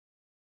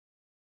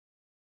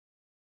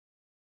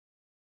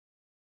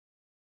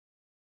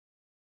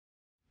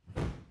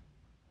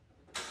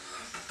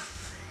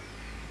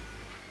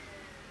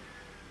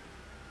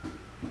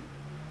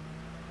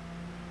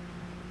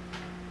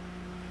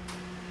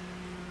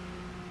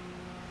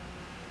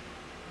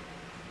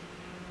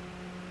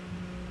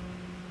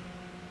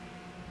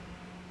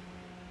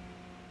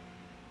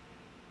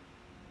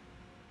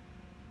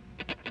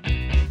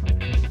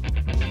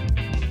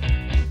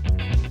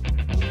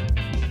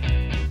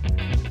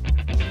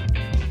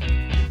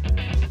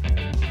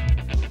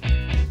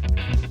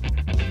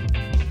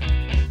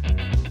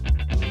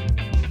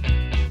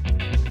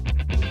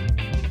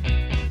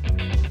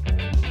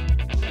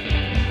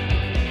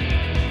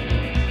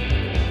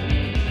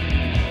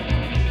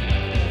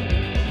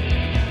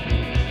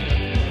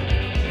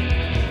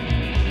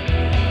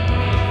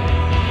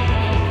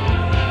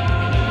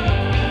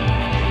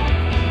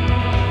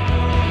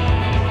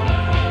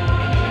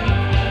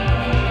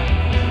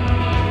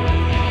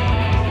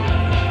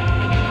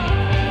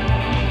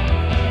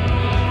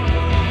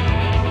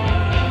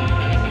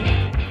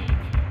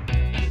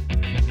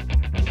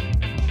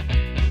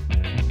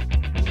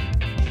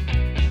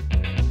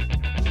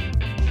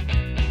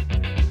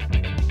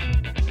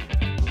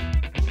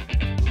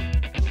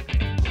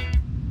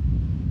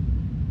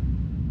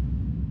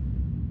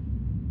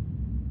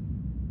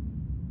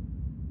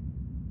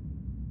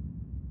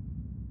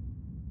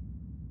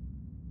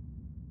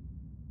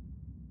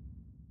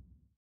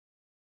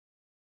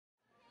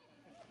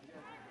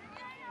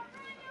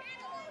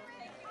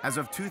As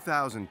of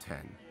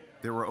 2010,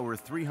 there were over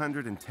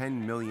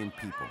 310 million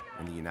people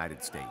in the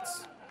United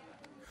States.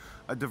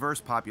 A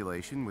diverse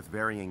population with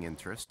varying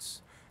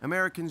interests,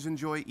 Americans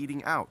enjoy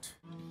eating out,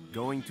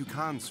 going to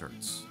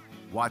concerts,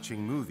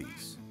 watching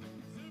movies,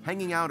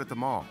 hanging out at the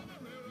mall,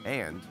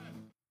 and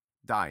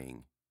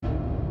dying.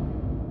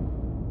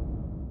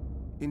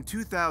 In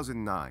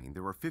 2009,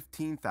 there were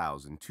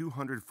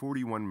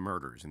 15,241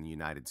 murders in the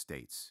United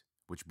States,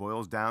 which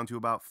boils down to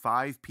about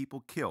 5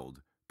 people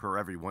killed per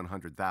every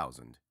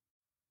 100,000.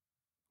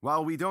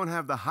 While we don't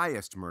have the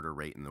highest murder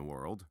rate in the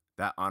world,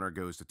 that honor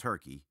goes to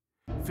Turkey,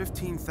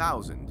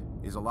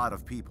 15,000 is a lot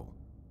of people.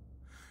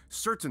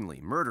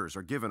 Certainly, murders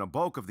are given a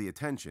bulk of the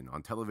attention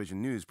on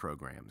television news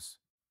programs.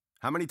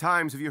 How many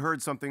times have you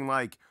heard something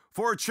like,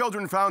 4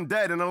 children found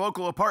dead in a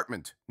local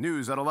apartment,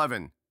 news at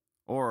 11?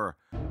 Or,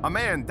 a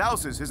man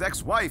douses his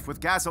ex-wife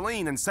with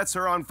gasoline and sets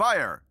her on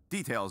fire,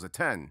 details at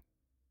 10.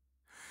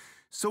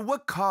 So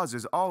what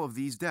causes all of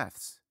these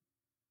deaths?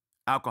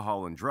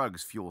 Alcohol and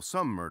drugs fuel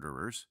some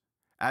murderers,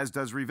 as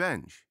does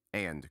revenge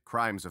and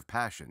crimes of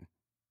passion.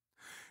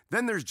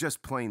 Then there's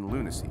just plain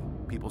lunacy,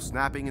 people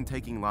snapping and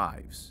taking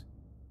lives.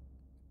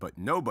 But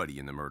nobody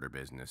in the murder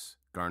business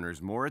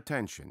garners more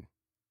attention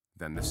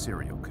than the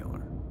serial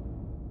killer.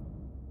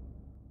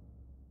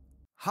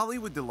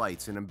 Hollywood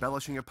delights in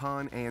embellishing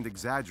upon and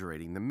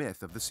exaggerating the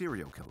myth of the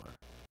serial killer.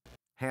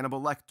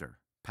 Hannibal Lecter,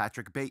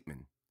 Patrick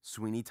Bateman,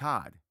 Sweeney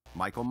Todd,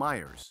 Michael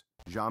Myers,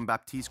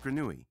 Jean-Baptiste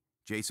Grenouille,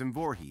 Jason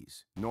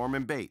Voorhees,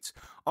 Norman Bates,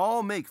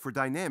 all make for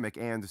dynamic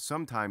and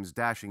sometimes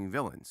dashing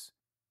villains.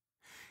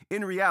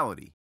 In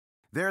reality,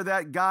 they're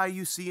that guy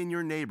you see in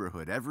your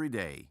neighborhood every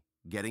day,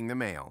 getting the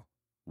mail,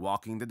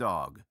 walking the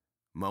dog,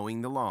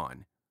 mowing the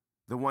lawn,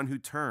 the one who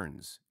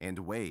turns and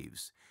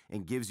waves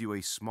and gives you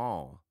a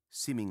small,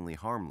 seemingly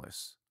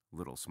harmless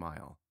little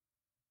smile.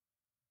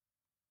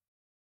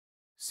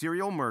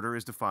 Serial murder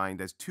is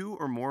defined as 2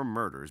 or more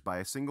murders by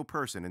a single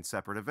person in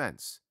separate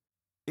events.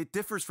 It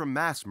differs from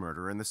mass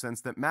murder in the sense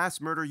that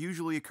mass murder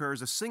usually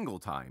occurs a single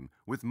time,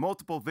 with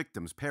multiple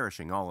victims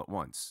perishing all at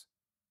once.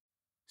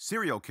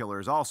 Serial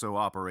killers also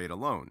operate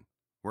alone,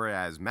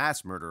 whereas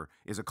mass murder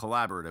is a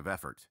collaborative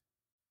effort.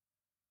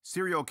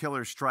 Serial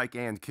killers strike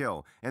and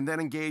kill, and then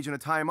engage in a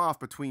time off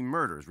between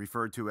murders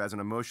referred to as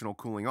an emotional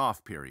cooling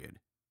off period.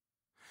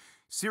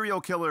 Serial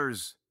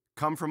killers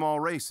come from all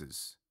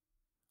races,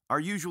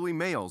 are usually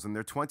males in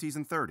their 20s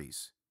and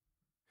 30s,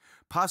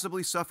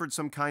 possibly suffered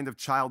some kind of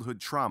childhood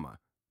trauma,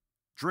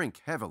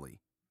 drink heavily,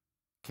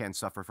 can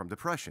suffer from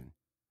depression,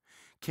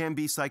 can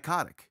be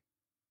psychotic,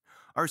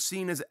 are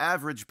seen as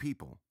average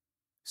people,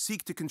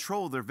 seek to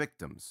control their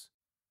victims,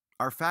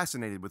 are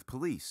fascinated with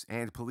police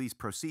and police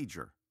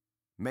procedure,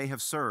 may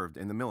have served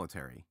in the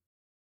military.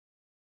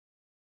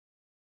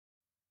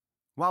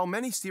 While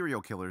many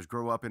serial killers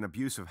grow up in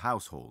abusive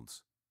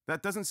households,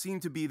 that doesn't seem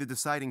to be the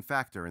deciding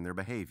factor in their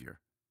behavior.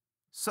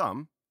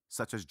 Some,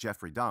 such as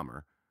Jeffrey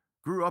Dahmer,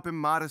 grew up in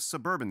modest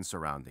suburban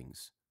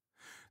surroundings.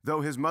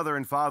 Though his mother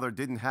and father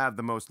didn't have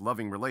the most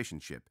loving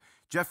relationship,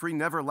 Jeffrey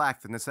never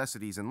lacked the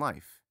necessities in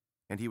life,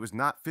 and he was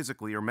not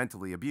physically or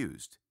mentally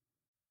abused.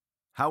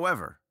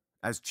 However,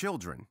 as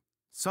children,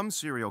 some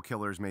serial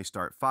killers may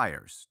start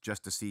fires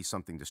just to see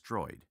something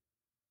destroyed,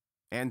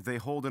 and they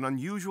hold an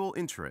unusual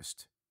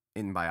interest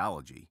in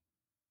biology.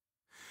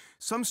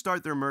 Some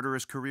start their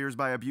murderous careers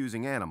by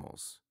abusing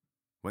animals.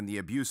 When the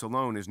abuse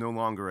alone is no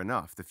longer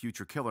enough, the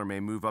future killer may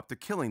move up to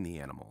killing the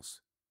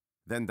animals,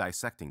 then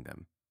dissecting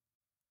them.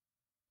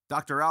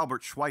 Dr.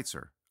 Albert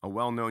Schweitzer, a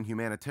well-known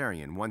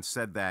humanitarian, once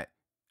said that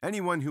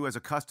anyone who has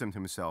accustomed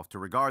himself to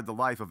regard the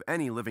life of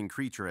any living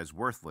creature as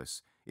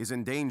worthless is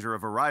in danger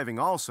of arriving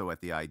also at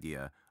the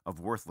idea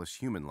of worthless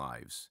human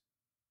lives.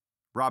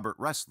 Robert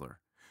Ressler,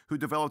 who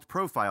developed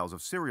profiles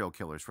of serial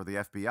killers for the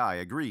FBI,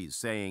 agrees,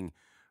 saying,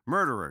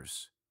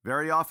 "Murderers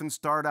very often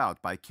start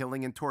out by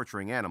killing and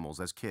torturing animals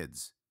as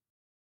kids."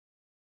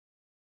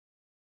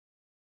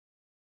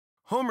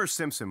 Homer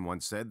Simpson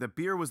once said that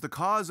beer was the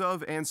cause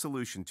of and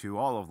solution to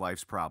all of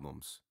life's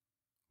problems.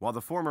 While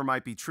the former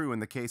might be true in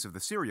the case of the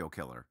serial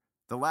killer,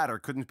 the latter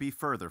couldn't be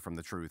further from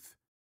the truth.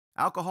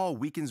 Alcohol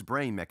weakens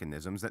brain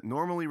mechanisms that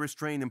normally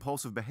restrain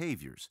impulsive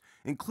behaviors,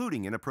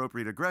 including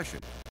inappropriate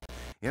aggression.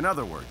 In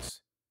other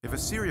words, if a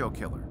serial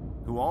killer,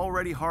 who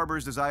already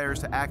harbors desires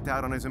to act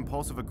out on his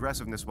impulsive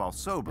aggressiveness while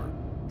sober,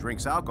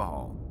 drinks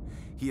alcohol,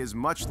 he is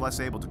much less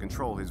able to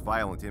control his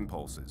violent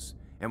impulses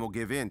and will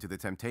give in to the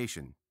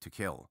temptation to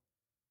kill.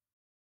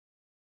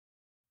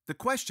 The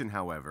question,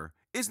 however,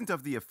 isn't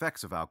of the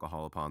effects of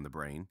alcohol upon the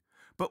brain,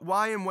 but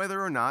why and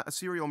whether or not a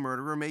serial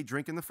murderer may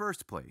drink in the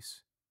first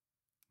place.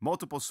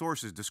 Multiple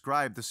sources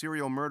describe the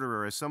serial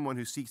murderer as someone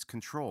who seeks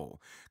control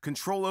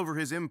over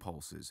his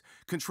impulses,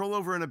 control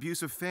over an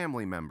abusive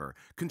family member,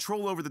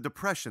 control over the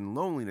depression,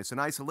 loneliness, and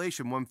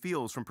isolation one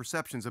feels from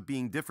perceptions of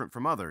being different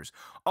from others,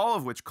 all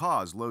of which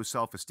cause low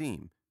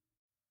self-esteem.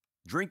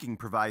 Drinking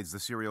provides the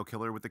serial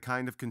killer with the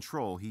kind of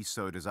control he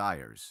so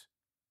desires.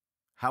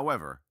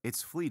 However,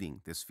 it's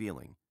fleeting, this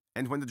feeling,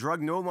 And when the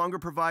drug no longer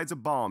provides a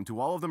balm to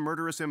all of the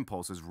murderous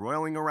impulses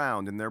roiling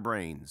around in their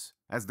brains,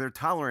 as their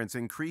tolerance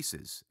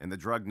increases and the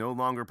drug no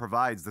longer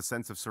provides the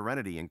sense of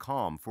serenity and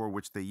calm for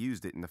which they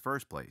used it in the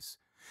first place,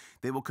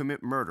 they will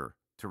commit murder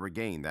to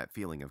regain that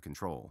feeling of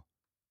control.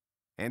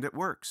 And it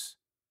works,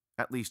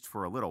 at least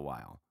for a little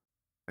while,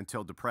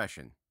 until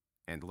depression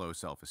and low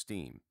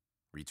self-esteem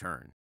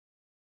return.